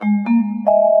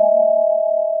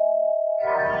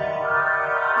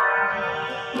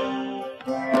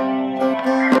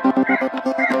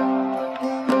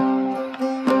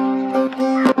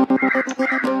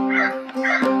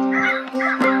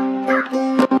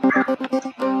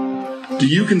Do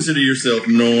you consider yourself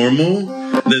normal?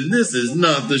 Then this is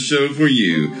not the show for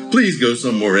you. Please go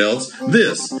somewhere else.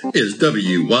 This is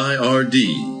WYRD.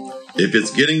 If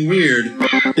it's getting weird,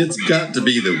 it's got to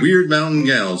be the Weird Mountain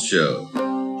Gals show.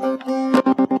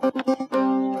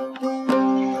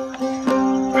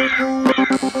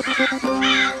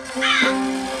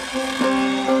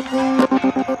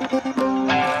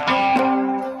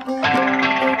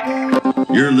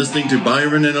 You're listening to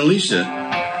Byron and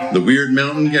Alicia, the Weird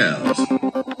Mountain Gals.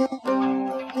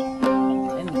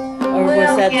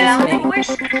 We're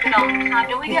stupid all the time.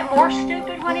 Do we get more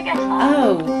stupid when it gets hot?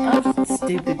 Oh,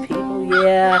 stupid people.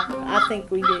 Yeah, I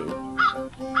think we do.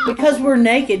 Because we're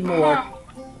naked more.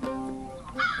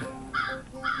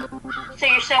 So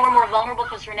you're saying we're more vulnerable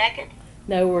because we're naked?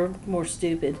 No, we're more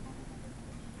stupid.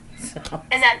 So.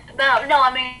 And that, no,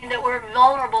 I mean that we're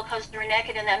vulnerable because we're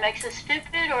naked and that makes us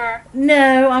stupid, or?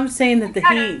 No, I'm saying that the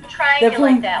heat.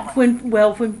 Triangulate that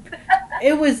one.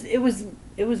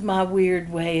 It was my weird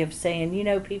way of saying, you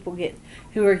know, people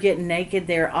who are getting naked,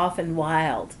 they're often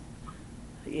wild.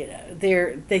 You know,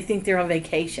 they think they're on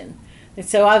vacation. And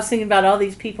so I was thinking about all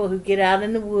these people who get out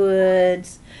in the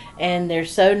woods and they're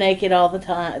so naked all the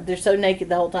time. They're so naked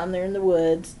the whole time they're in the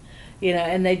woods, you know,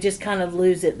 and they just kind of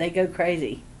lose it. They go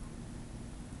crazy.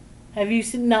 Have you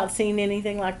not seen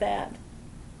anything like that?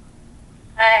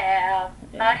 I have.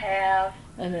 Yeah. I have.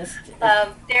 And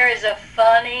there is a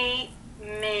funny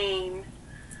meme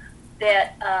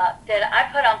that I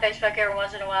put on Facebook every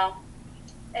once in a while,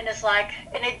 and it's like,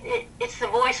 and it's the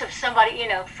voice of somebody, you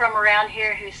know, from around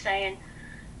here who's saying,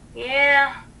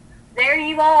 yeah, there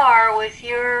you are with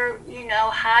your, you know,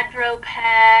 hydro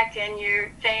pack and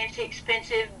your fancy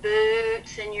expensive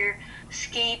boots and your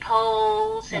ski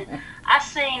poles, and I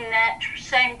seen that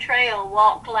same trail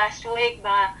walked last week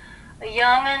by a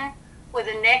young'un with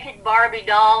a naked Barbie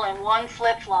doll and one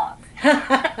flip-flop.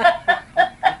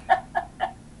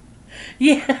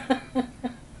 Yeah.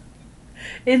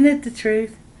 Isn't it the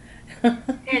truth?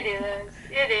 It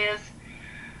is.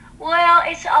 Well,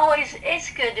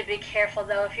 it's good to be careful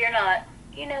though if you're not,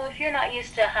 you know, if you're not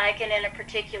used to hiking in a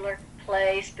particular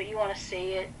place but you want to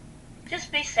see it.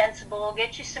 Just be sensible.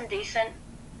 Get you some decent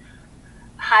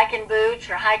hiking boots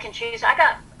or hiking shoes. I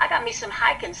got me some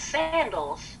hiking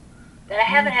sandals that I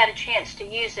haven't had a chance to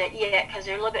use it yet because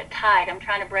they're a little bit tight. I'm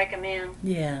trying to break them in.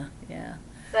 Yeah.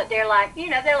 But they're like, you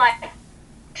know, they're like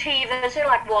Tevas. They're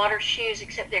like water shoes,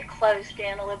 except they're closed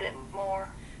in a little bit more.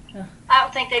 I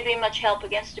don't think they'd be much help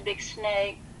against a big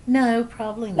snake. No,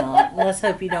 probably not. Let's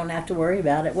hope you don't have to worry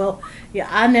about it. Well, yeah,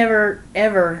 I never,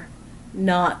 ever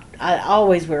I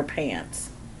always wear pants.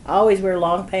 I always wear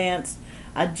long pants.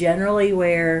 I generally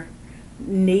wear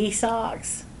knee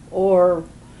socks or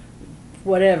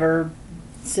whatever,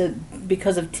 so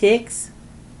because of ticks.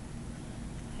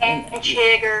 And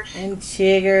chiggers. And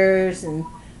chiggers and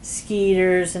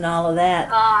skeeters and all of that.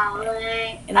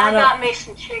 And I got me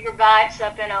some chigger bites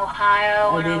up in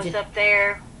Ohio when I was up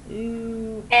there.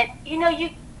 Ooh. And you know, you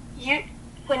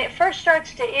when it first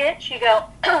starts to itch, you go,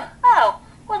 oh,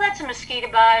 well, that's a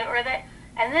mosquito bite, or that,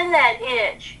 and then that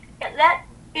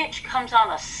itch comes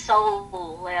on a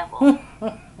soul level.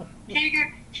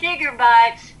 Chigger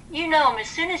bites, you know them as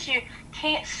soon as you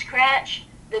can't scratch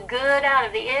the good out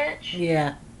of the itch.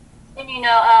 Yeah. And you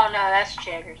know, oh no, that's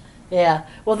chiggers. Yeah.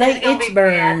 Well, they itch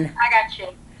burn. Bad. I got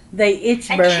chiggers. They itch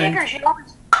burn. And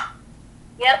chiggers,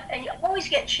 yep, and you always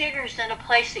get chiggers in a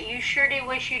place that you sure do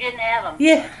wish you didn't have them.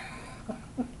 Yeah.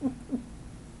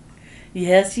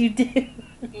 Yes, you do.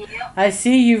 Yep. I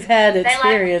see you've had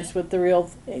experience with the real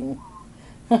thing.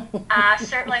 I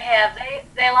certainly have.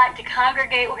 They like to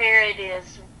congregate where it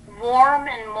is warm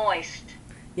and moist.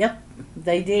 Yep,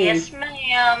 they do. Yes,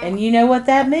 ma'am. And you know what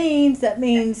that means? That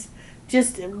means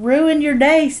just ruin your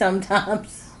day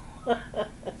sometimes.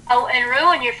 Oh, and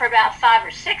ruin you for about 5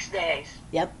 or 6 days.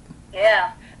 Yep.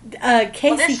 Yeah. Casey.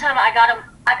 Well, this time I got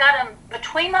them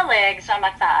between my legs on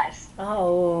my thighs.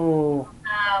 Oh.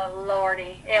 Oh,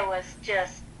 Lordy. It was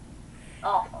just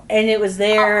awful. And it was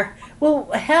there. Oh.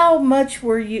 Well, how much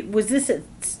were you? Was this at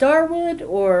Starwood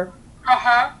or?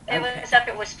 It was up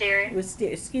at Wisteria.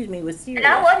 Excuse me, Wisteria. And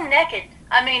I wasn't naked.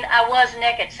 I mean, I was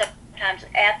naked sometimes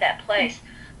at that place.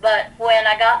 But when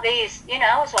I got these, you know,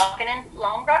 I was walking in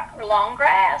long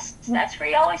grass. That's where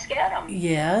you always get them.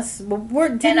 Yes. Well,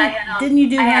 didn't you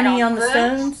do honey on the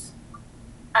stones?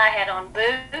 I had on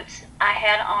boots. I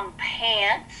had on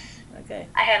pants. Okay.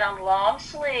 I had on long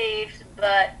sleeves,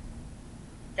 but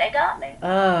they got me.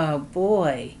 Oh,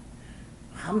 boy.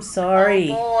 I'm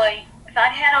sorry. Oh, boy. If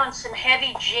I'd had on some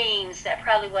heavy jeans, that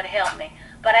probably would have helped me.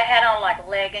 But I had on, like,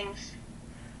 leggings.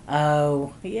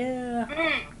 Oh, yeah.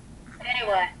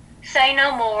 Anyway, Say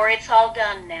no more. It's all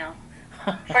done now.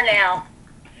 For now.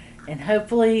 And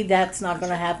hopefully that's not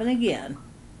going to happen again.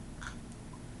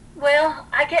 Well,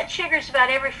 I get chiggers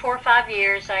about every 4 or 5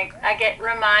 years. I get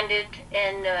reminded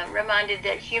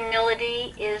that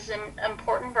humility is an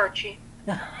important virtue.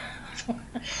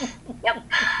 Yep.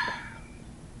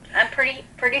 I'm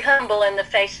pretty humble in the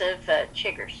face of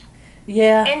chiggers.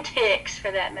 Yeah. And ticks, for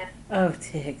that matter. Oh,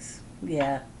 ticks.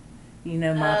 Yeah. You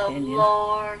know my opinion. Oh,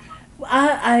 Lord.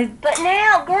 I But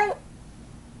now, girl,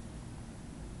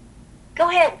 go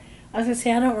ahead. I was going to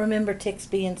say, I don't remember ticks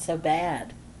being so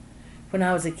bad when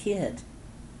I was a kid.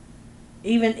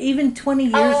 Even 20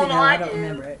 years ago, no, I I don't do.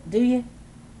 remember it. Do you?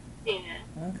 Yeah.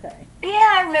 Okay. Yeah,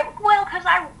 I remember. Well, because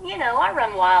I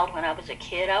run wild when I was a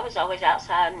kid. I was always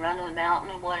outside and running the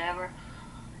mountain and whatever.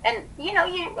 And,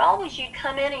 you'd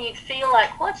come in and you'd feel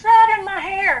like, what's that in my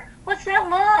hair? What's that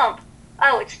lump?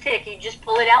 Oh, it's tick. You just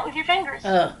pull it out with your fingers.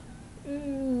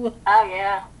 Ooh. Oh,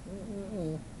 yeah.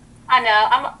 Mm-mm. I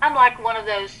know. I'm like one of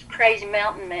those crazy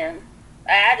mountain men.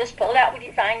 I just pull it out with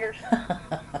your fingers.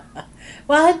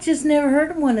 Well, I just never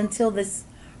heard of one until this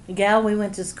gal we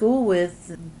went to school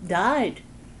with died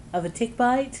of a tick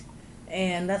bite.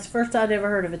 And that's the first I'd ever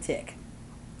heard of a tick.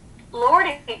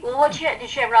 Lordy. Well, did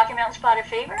she have Rocky Mountain spotted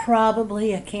fever?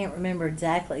 Probably. I can't remember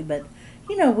exactly. But,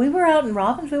 we were out in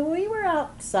Robbinsville. We were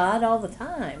outside all the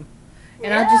time.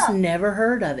 And I just never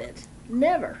heard of it.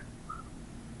 Never.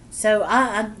 So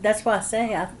I that's why I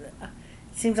say it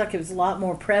seems like it was a lot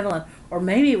more prevalent. Or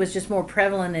maybe it was just more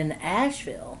prevalent in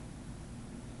Asheville.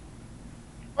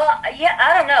 Well, yeah,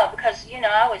 I don't know because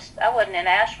I wasn't in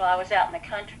Asheville. I was out in the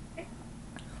country.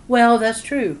 Well, that's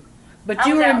true. But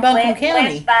you I was were out in Buncombe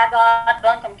County. West by God,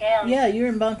 Buncombe County. Yeah, you were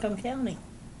in Buncombe County.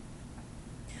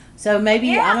 So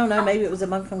maybe, I don't know, maybe it was a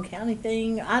Buncombe County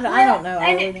thing. I don't know.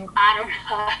 I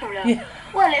don't know. Yeah.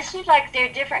 Well, it seems like there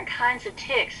are different kinds of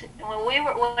ticks. When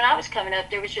I was coming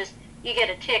up, there was just, you get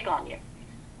a tick on you.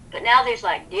 But now there's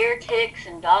like deer ticks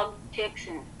and dog ticks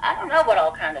and I don't know what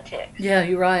all kind of ticks. Yeah,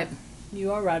 you're right.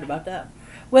 You are right about that.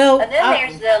 Well, And then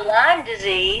there's the Lyme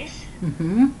disease.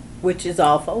 Which is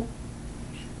awful.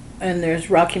 And there's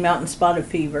Rocky Mountain spotted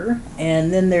fever.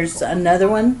 And then there's another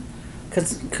one.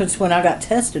 Because when I got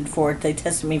tested for it, they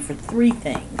tested me for 3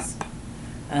 things.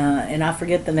 And I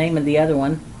forget the name of the other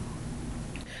one.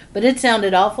 But it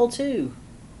sounded awful too.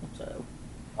 So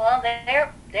Well,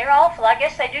 they're awful. I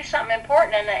guess they do something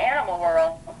important in the animal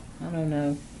world. I don't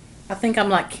know. I think I'm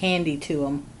like candy to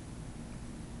them.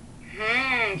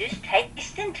 Just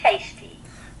tasty.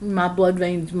 My blood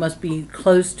veins must be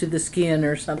close to the skin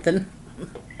or something.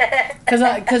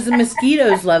 Because the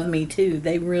mosquitoes love me too.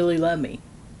 They really love me.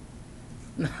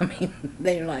 I mean,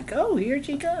 they're like, oh, here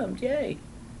she comes. Yay.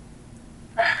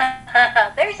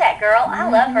 There's that girl. I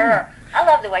love her. I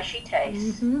love the way she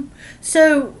tastes.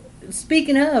 So,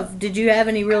 speaking of, did you have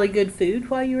any really good food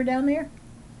while you were down there?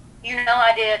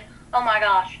 I did. Oh my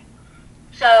gosh.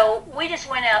 So we just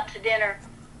went out to dinner.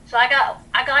 So I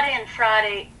got in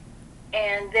Friday,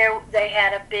 and they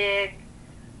had a big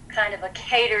kind of a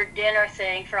catered dinner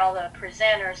thing for all the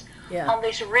presenters on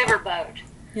this riverboat.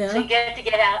 Yeah. So you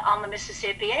get out on the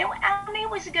Mississippi. And it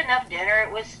was a good enough dinner.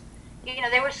 It was,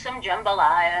 there was some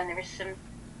jambalaya and there was some,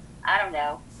 I don't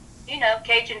know,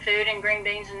 Cajun food and green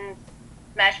beans and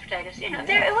mashed potatoes. It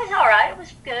was all right. It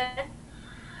was good.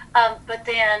 But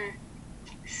then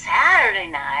Saturday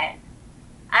night,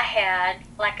 I had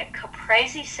like a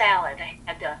caprese salad. I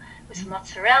had with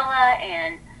mozzarella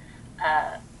and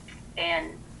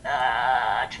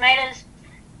tomatoes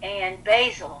and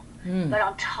basil. But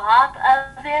on top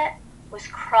of it was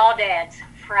crawdads,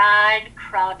 fried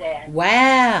crawdads.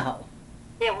 Wow.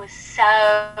 It was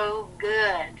so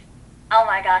good. Oh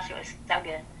my gosh, it was so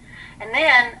good. And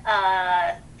then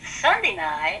Sunday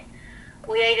night,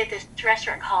 we ate at this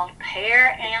restaurant called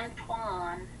Père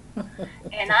Antoine.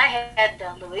 And I had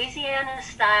the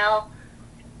Louisiana-style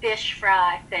fish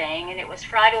fry thing, and it was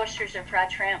fried oysters and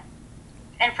fried shrimp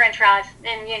and french fries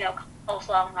and,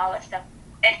 coleslaw and all that stuff.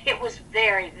 And it was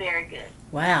very, very good.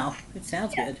 Wow. It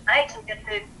sounds good. I ate some good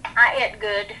food. I ate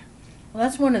good. Well,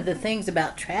 that's one of the things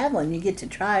about traveling. You get to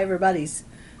try everybody's,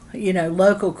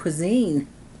 local cuisine.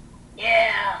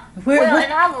 Yeah.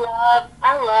 And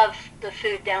I love the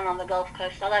food down on the Gulf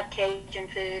Coast. I love Cajun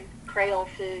food, Creole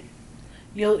food.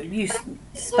 You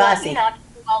spicy.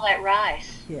 All that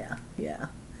rice. Yeah.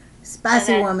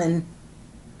 Spicy woman.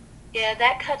 Yeah,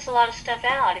 that cuts a lot of stuff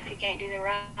out if you can't do the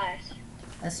rice.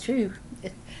 That's true.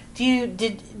 Do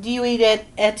you eat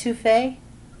at etouffee?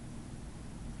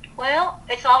 Well,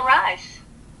 it's all rice.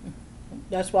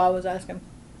 That's why I was asking.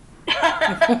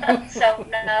 So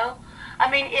no, I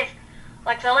mean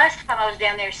Like the last time I was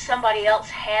down there, somebody else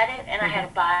had it, and I had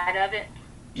a bite of it.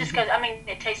 Just Mhm. because, I mean,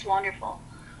 it tastes wonderful.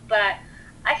 But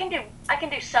I can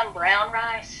do some brown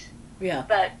rice, Yeah.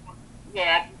 but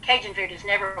yeah, Cajun food is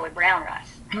never with brown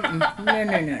rice. Mm-mm. No,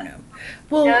 no, no, no. No,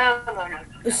 Well, no, no, no,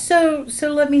 no. so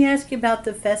let me ask you about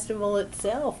the festival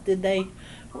itself.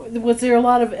 Was there a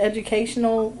lot of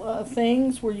educational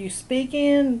things? Were you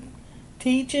speaking,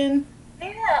 teaching?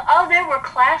 Yeah. Oh, there were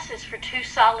classes for 2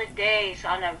 solid days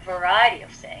on a variety of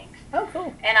things, Oh,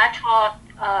 cool. and I taught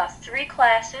 3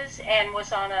 classes and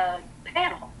was on a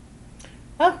panel.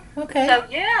 Oh, okay. So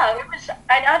yeah, it was.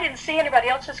 And I didn't see anybody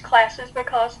else's classes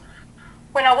because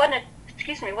when I wasn't,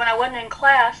 when I wasn't in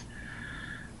class,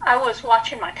 I was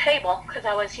watching my table because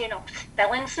I was,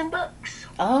 selling some books.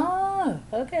 Oh,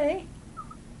 okay.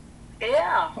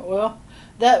 Yeah, Well,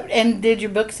 and did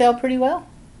your book sell pretty well?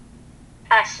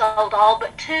 I sold all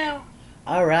but 2.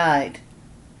 All right.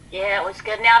 Yeah, it was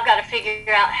good. Now I've got to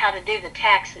figure out how to do the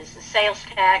taxes, the sales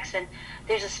tax, and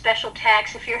there's a special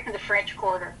tax if you're in the French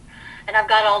Quarter. And I've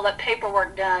got all that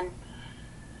paperwork done.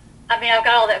 I mean, I've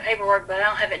got all that paperwork, but I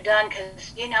don't have it done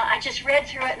because, I just read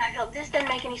through it and I go, this doesn't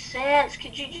make any sense.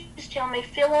 Could you just tell me,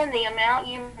 fill in the amount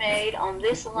you made on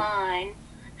this line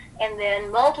and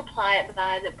then multiply it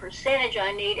by the percentage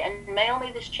I need and mail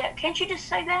me this check? Can't you just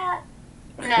say that?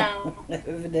 No.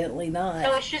 Evidently not.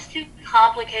 So it's just too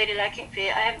complicated. I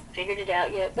haven't figured it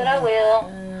out yet, but I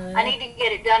will. I need to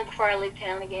get it done before I leave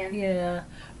town again. Yeah.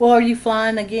 Well, are you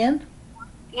flying again?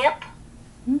 Yep.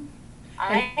 Hmm.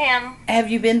 I am.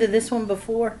 Have you been to this one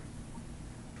before?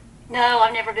 No,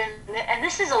 I've never been. And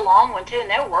this is a long one too, and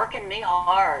they're working me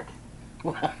hard.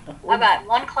 Wow. I got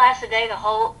 1 class a day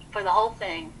for the whole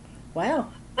thing. Wow.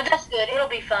 But that's good. It'll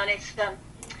be fun. It's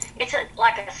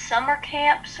like a summer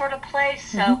camp sort of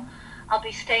place. So I'll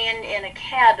be staying in a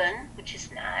cabin, which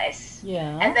is nice.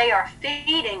 Yeah. And they are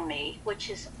feeding me, which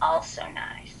is also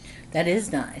nice. That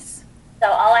is nice. So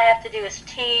all I have to do is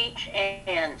teach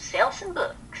and sell some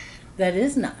books. That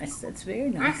is nice. That's very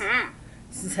nice. Mm-hmm.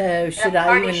 So should and I've I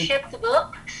already even? shipped the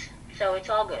books, so it's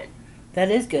all good.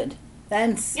 That is good.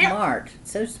 That's Yeah. smart.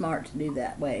 So smart to do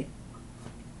that way.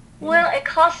 Well, it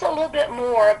costs a little bit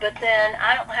more, but then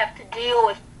I don't have to deal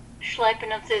with schlepping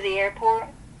them through the airport.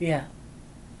 Yeah.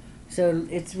 So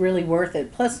it's really worth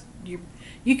it. Plus,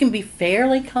 you can be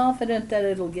fairly confident that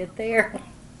it'll get there.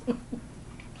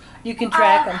 You can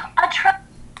track them.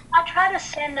 I try to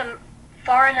send them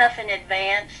far enough in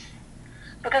advance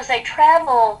because they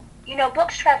travel.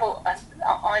 Books travel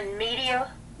on media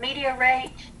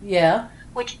rate, Yeah.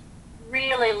 which is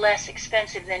really less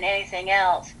expensive than anything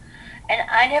else. And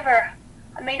I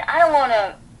don't want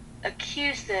to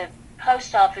accuse the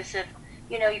post office of,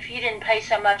 if you didn't pay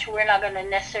so much, we're not going to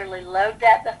necessarily load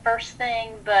that the first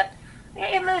thing, but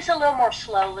it moves a little more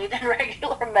slowly than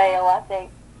regular mail, I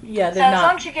think. Yeah, So they're as long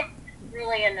not. as you get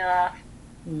really enough.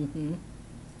 Hmm.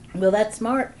 Well, that's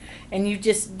smart, and you've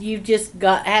just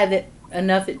had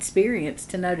enough experience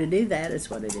to know to do that. Is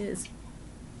what it is.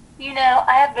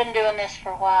 I have been doing this for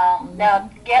a while. Now,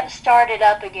 getting started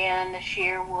up again this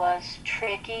year was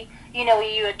tricky. You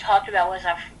had talked about was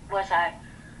I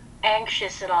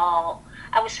anxious at all?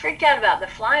 I was freaked out about the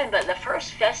flying, but the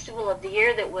first festival of the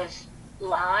year that was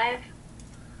live,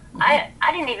 I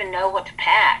didn't even know what to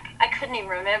pack. I couldn't even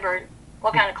remember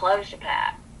what kind of clothes to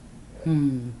pack.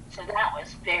 So that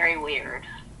was very weird.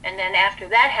 And then after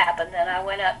that happened, then I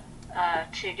went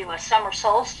up to do a summer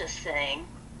solstice thing.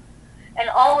 And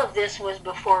all of this was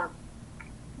before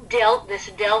this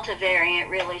Delta variant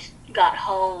really got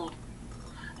hold.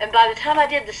 And by the time I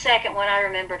did the second one, I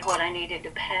remembered what I needed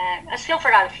to pack. I still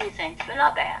forgot a few things, but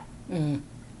not bad.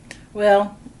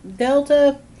 Well,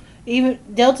 Delta's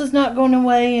not going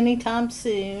away anytime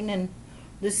soon, and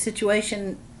this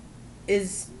situation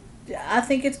I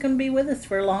think it's going to be with us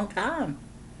for a long time.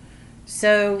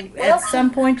 So Well, at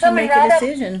some point you coming make right a up-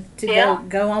 decision to Yeah.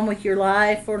 go on with your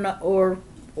life or not, or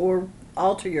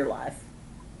alter your life.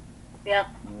 Yeah.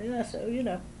 Yeah, so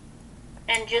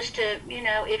And just to,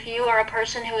 if you are a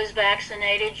person who is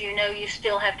vaccinated, you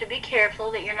still have to be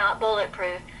careful that you're not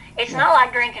bulletproof. It's not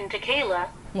like drinking tequila.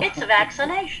 It's a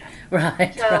vaccination.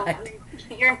 Right, So right.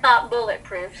 you're not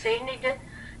bulletproof. So you need to,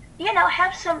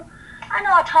 have some, I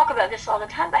know I talk about this all the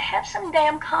time, but have some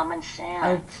damn common sense.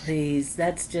 Oh, please.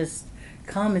 That's just,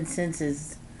 common sense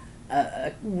is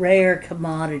a rare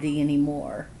commodity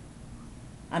anymore.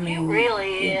 I mean, It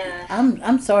really is.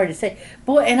 I'm sorry to say,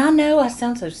 boy, and I know I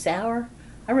sound so sour.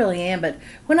 I really am, but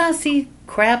when I see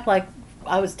crap like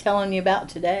I was telling you about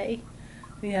today,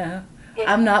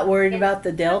 I'm not worried about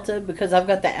the Delta because I've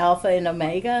got the Alpha and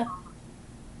Omega.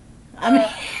 I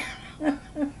mean,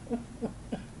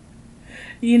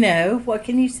 You know, what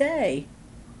can you say?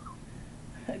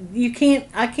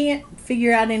 I can't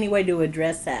figure out any way to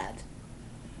address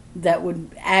that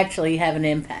would actually have an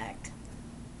impact.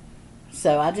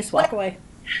 So I just walk away.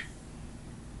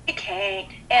 You can't.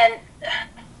 And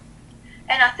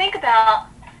I think about,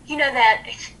 that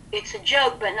it's a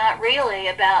joke, but not really,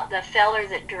 about the feller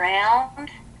that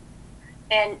drowned,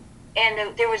 and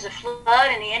there was a flood,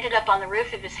 and he ended up on the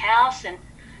roof of his house, and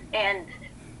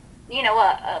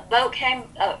a boat came.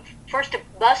 First, a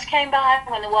bus came by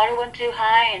when the water wasn't too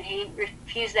high, and he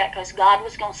refused that because God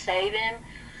was going to save him.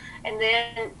 And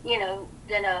then,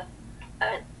 then a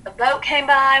boat came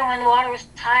by when the water was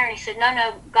higher, and he said,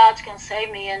 no, God's going to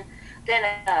save me. And then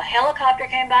a helicopter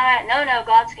came by, no,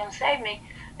 God's going to save me.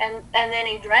 And then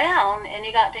he drowned, and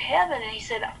he got to heaven, and he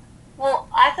said, well,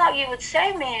 I thought you would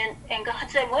save me. And God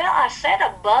said, well, I sent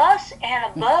a bus and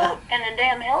a boat and a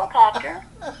damn helicopter.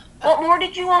 What more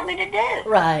did you want me to do?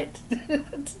 Right.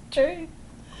 That's true.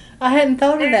 I hadn't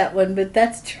thought of that one, but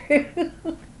that's true.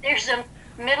 There's a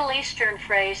Middle Eastern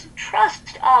phrase,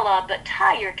 trust Allah, but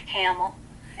tie your camel.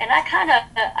 And I kind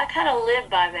of live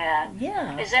by that.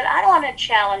 Yeah. Is that I don't want to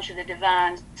challenge the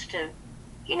divines to,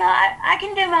 I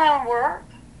can do my own work.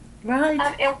 Right.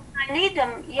 And when I need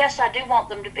them, yes, I do want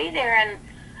them to be there, and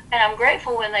I'm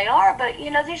grateful when they are, but,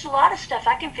 there's a lot of stuff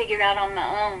I can figure out on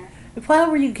my own. Why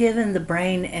were you given the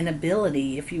brain and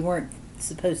ability if you weren't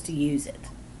supposed to use it?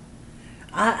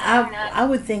 I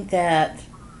would think that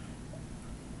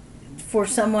for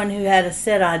someone who had a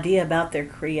set idea about their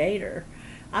creator,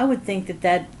 I would think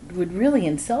that would really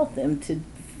insult them to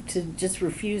just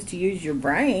refuse to use your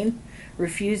brain,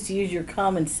 refuse to use your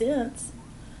common sense,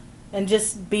 and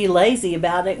just be lazy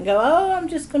about it and go, oh, I'm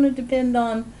just going to depend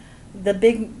on the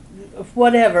big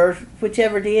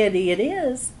whichever deity it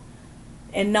is,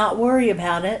 and not worry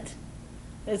about it.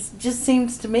 It just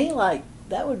seems to me like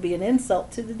that would be an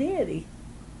insult to the deity.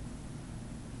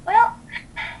 Well,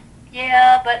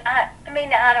 yeah, but I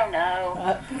don't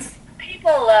know.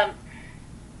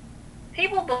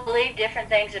 People believe different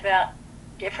things about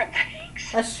different things.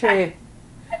 That's true.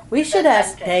 We should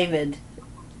ask David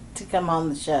to come on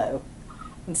the show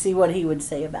and see what he would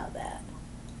say about that.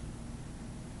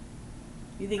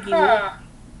 You think he would?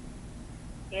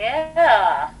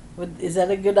 Yeah. Is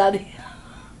that a good idea?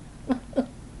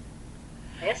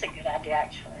 It's a good idea,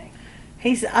 actually.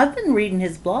 I've been reading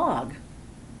his blog.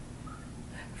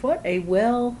 What a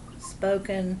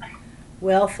well-spoken,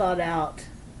 well-thought-out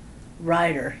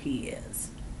writer he is.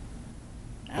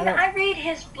 I read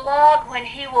his blog when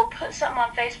he will put something on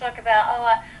Facebook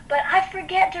about, but I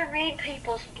forget to read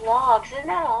people's blogs. Isn't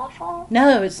that awful?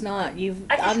 No, it's not.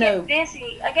 I get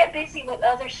busy. I get busy with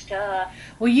other stuff.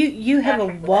 Well, you have a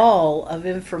wall of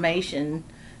information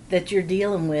that you're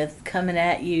dealing with coming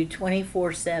at you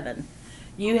 24/7.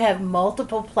 You have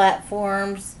multiple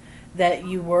platforms that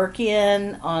you work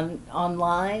in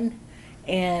online,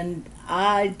 and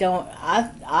I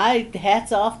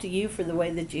hats off to you for the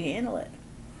way that you handle it.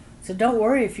 So don't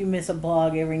worry if you miss a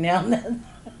blog every now and then.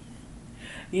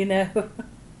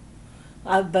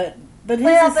 But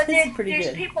his is pretty good.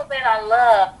 There's people that I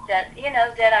love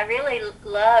that I really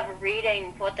love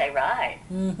reading what they write.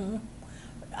 Mm-hmm.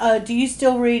 Do you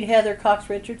still read Heather Cox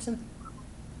Richardson?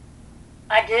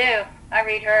 I do. I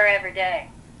read her every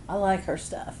day. I like her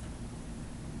stuff.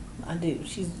 I do.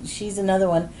 She's another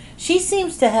one. She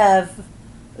seems to have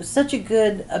such a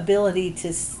good ability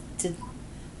to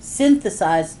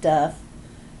synthesize stuff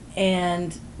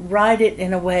and write it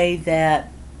in a way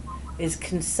that is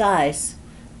concise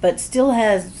but still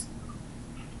has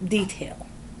detail,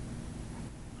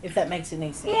 if that makes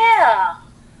any sense.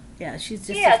 Yeah, she's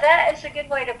just that is a good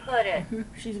way to put it.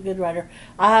 She's a good writer.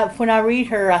 When I read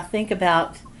her, I think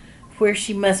about where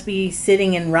she must be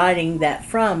sitting and writing that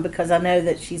from, because I know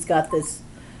that she's got this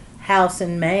house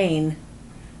in Maine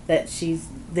that she's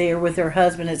there with her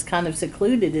husband. It's kind of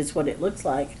secluded is what it looks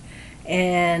like.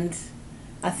 And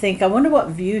I wonder what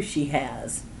view she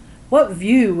has. What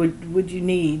view would you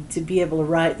need to be able to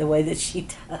write the way that she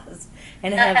does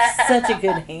and have such a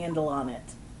good handle on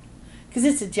it? Because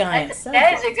it's a giant subject.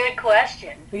 That is a good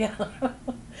question. Yeah.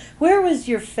 Where was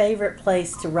your favorite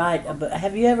place to write a book?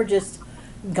 Have you ever just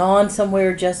gone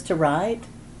somewhere just to write?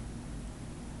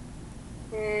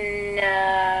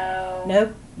 No.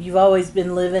 Nope. You've always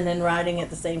been living and writing at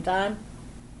the same time?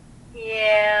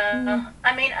 Yeah.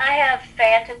 I have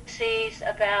fantasies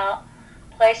about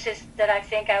places that I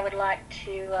think I would like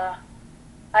to,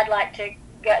 I'd like to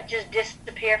just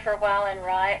disappear for a while and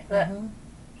write. But,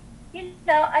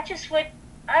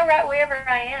 I write wherever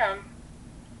I am.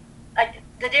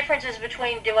 the difference is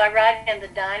between, do I write in the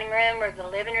dining room or the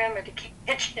living room or the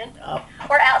kitchen Oh.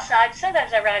 or outside.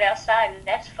 Sometimes I write outside, and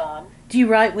that's fun. Do you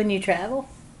write when you travel?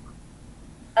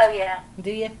 Oh, yeah.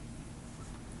 Do you?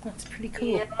 That's pretty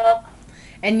cool. Yep.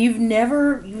 And you've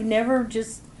never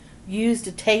just used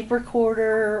a tape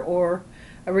recorder or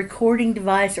a recording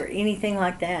device or anything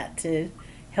like that to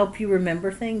help you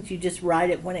remember things? You just write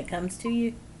it when it comes to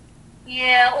you?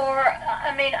 Yeah, or,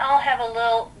 I mean, I'll have a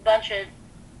little bunch of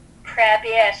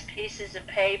crappy-ass pieces of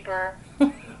paper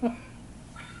that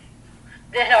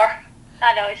are,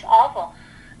 I know, it's awful.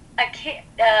 I can't,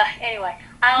 anyway,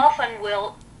 I often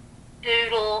will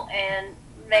doodle and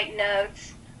make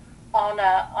notes on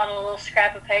a little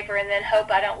scrap of paper and then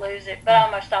hope I don't lose it, but I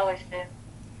almost always do.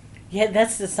 Yeah,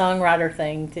 that's the songwriter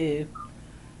thing, too.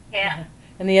 Yeah.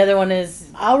 And the other one is,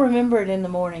 I'll remember it in the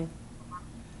morning.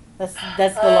 That's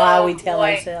the lie we tell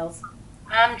boy. ourselves.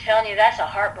 I'm telling you, that's a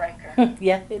heartbreaker.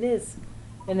 Yeah, it is.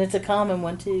 And it's a common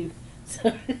one, too.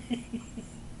 So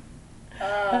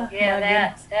Oh,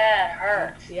 yeah, that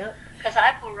hurts. Yep. Because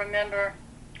I will remember,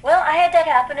 well, I had that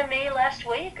happen to me last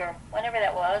week or whenever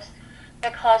that was,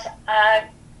 because I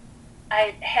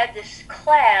had this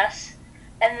class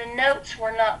and the notes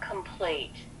were not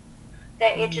complete.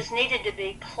 That it just needed to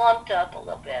be plumped up a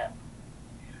little bit.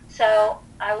 So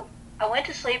I went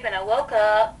to sleep and I woke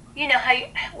up. You know how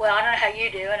well, I don't know how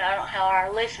you do and I don't know how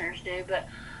our listeners do, but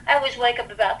I always wake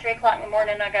up about 3 o'clock in the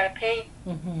morning and I got to pee.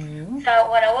 Mm-hmm.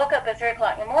 So when I woke up at 3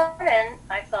 o'clock in the morning,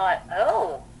 I thought,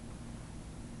 oh,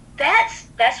 that's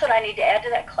what I need to add to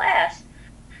that class.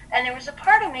 And there was a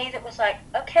part of me that was like,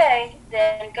 okay,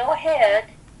 then go ahead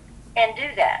and do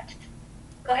that.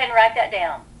 Go ahead and write that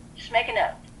down. Just make a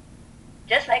note.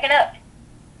 Just make a note.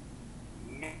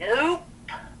 Nope.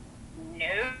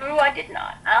 No, I did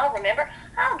not. I'll remember.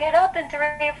 I'll get up in 3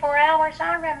 or 4 hours.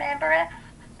 I remember it.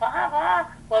 Blah, blah.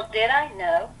 Well, did I?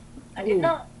 No, I did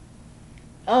not.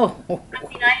 Oh. I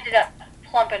mean, I ended up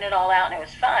plumping it all out and it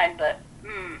was fine, but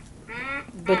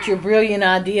But your brilliant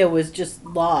idea was just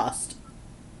lost.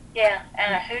 yeah,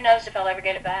 and who knows if I'll ever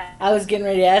get it back. I was getting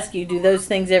ready to ask you, do those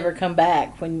things ever come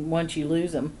back once you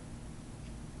lose them?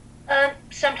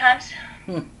 Sometimes.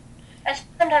 And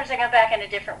sometimes they come back in a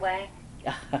different way.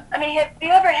 I mean, have you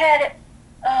ever had it,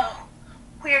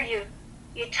 where you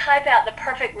type out the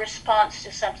perfect response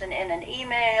to something in an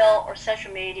email or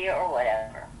social media or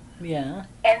whatever, Yeah.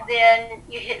 and then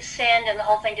you hit send and the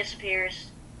whole thing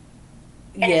disappears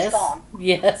and Yes. it's gone.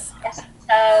 Yes. And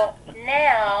so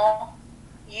now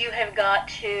you have got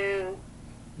to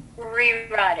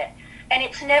rewrite it. And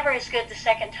it's never as good the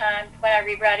second time when I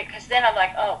rewrite it, because then I'm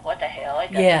like, oh, what the hell? It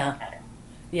doesn't Yeah. matter.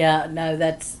 Yeah,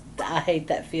 no, I hate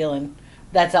that feeling.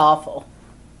 That's awful.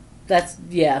 That's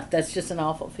just an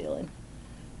awful feeling.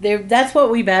 That's what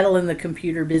we battle in the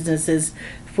computer business is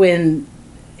when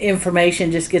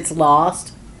information just gets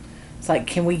lost. It's like,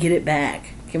 can we get it back?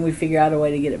 Can we figure out a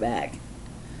way to get it back?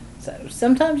 So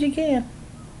sometimes you can,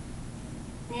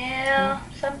 Yeah,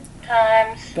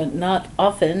 sometimes. but not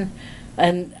often.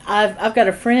 And I've got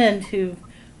a friend who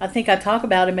I think I talk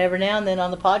about him every now and then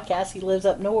on the podcast. He lives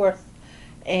up north.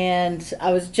 And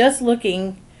I was just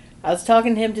looking, I was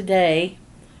talking to him today,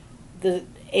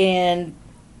 and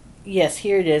yes,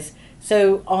 here it is.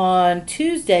 So on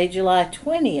Tuesday, July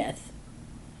 20th,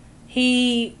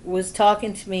 he was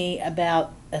talking to me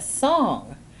about a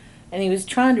song, and he was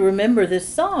trying to remember this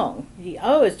song.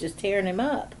 It's just tearing him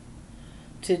up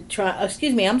to try,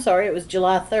 it was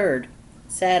July 3rd,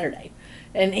 Saturday.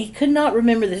 And he could not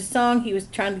remember this song. He was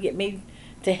trying to get me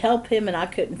to help him, and I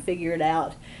couldn't figure it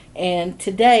out. And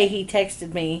today he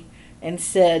texted me and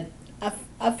said,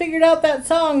 I figured out that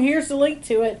song. Here's the link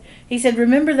to it. He said,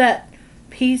 remember that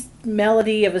piece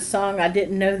melody of a song I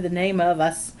didn't know the name of?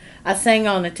 I sang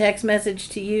on a text message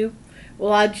to you.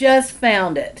 Well, I just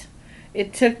found it.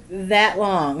 It took that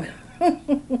long.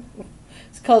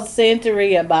 It's called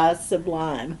Santeria by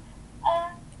Sublime.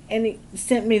 And he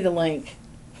sent me the link.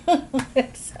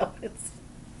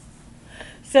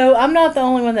 So I'm not the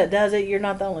only one that does it. You're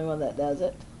not the only one that does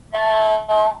it.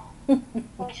 No.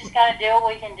 We just got to do what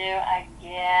we can do, I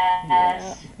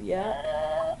guess.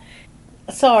 Yeah.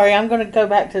 Sorry, I'm going to go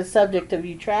back to the subject of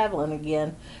you traveling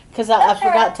again. Because I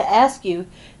forgot to ask you,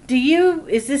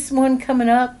 is this one coming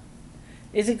up?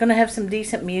 Is it going to have some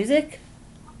decent music?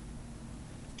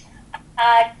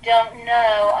 I don't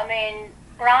know. I mean,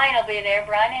 Brian will be there.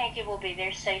 Brian Hankey will be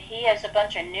there. So he has a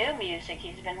bunch of new music.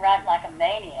 He's been writing like a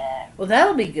maniac. Well,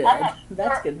 that'll be good.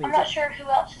 That's good music. I'm not sure who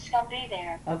else is going to be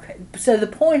there. Okay. So the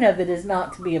point of it is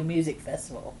not to be a music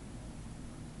festival.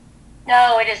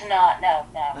 No, it is not. No.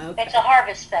 Okay. It's a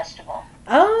harvest festival.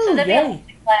 Oh, so there'll yay.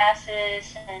 be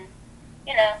classes and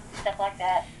stuff like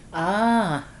that.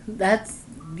 Ah,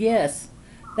 yes.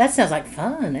 That sounds like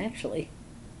fun, actually.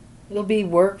 It'll be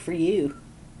work for you.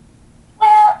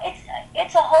 Well,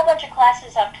 it's a whole bunch of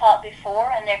classes I've taught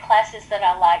before, and they're classes that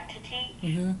I like to teach.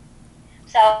 Mm-hmm.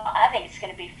 So I think it's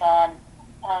going to be fun.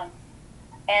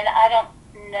 And I don't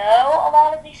know a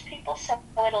lot of these people, so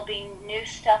it'll be new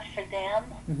stuff for them.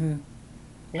 Mm-hmm.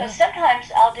 Because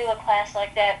sometimes I'll do a class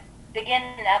like that,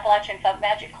 beginning Appalachian folk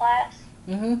magic class,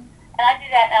 Mm-hmm. and I do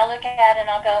that, and I look at it and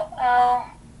I'll go, oh,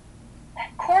 a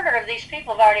quarter of these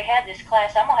people have already had this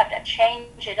class. I'm gonna have to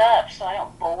change it up so I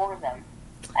don't bore them.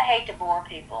 I hate to bore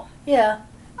people. Yeah,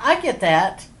 I get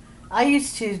that. I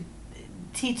used to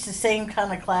teach the same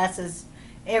kind of classes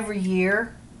every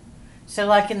year. So,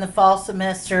 like in the fall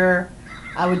semester,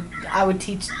 I would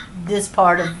teach this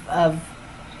part of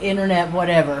internet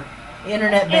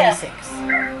internet Yeah. basics,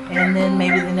 and then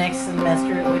maybe the next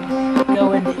semester it would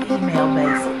go into email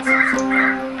basics.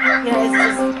 Yeah, it's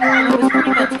just and it was pretty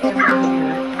much every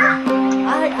year. And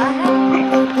I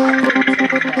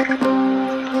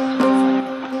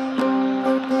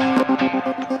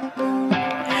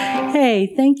Hey,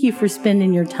 thank you for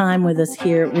spending your time with us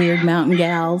here at Weird Mountain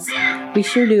Gals. We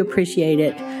sure do appreciate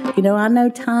it. I know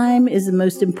time is the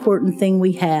most important thing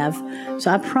we have,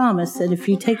 so I promise that if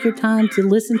you take your time to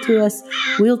listen to us,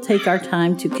 we'll take our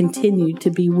time to continue to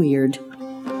be weird.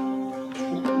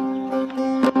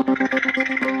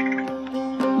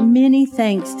 Many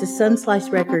thanks to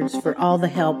Sunslice Records for all the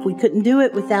help. We couldn't do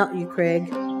it without you, Craig.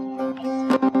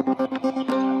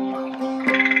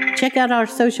 Check out our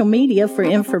social media for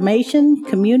information,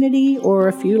 community, or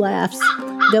a few laughs.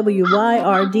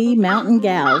 WYRD Mountain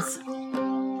Gals.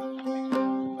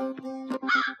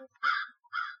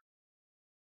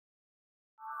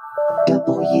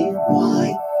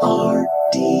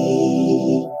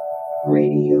 WYRD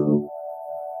Radio.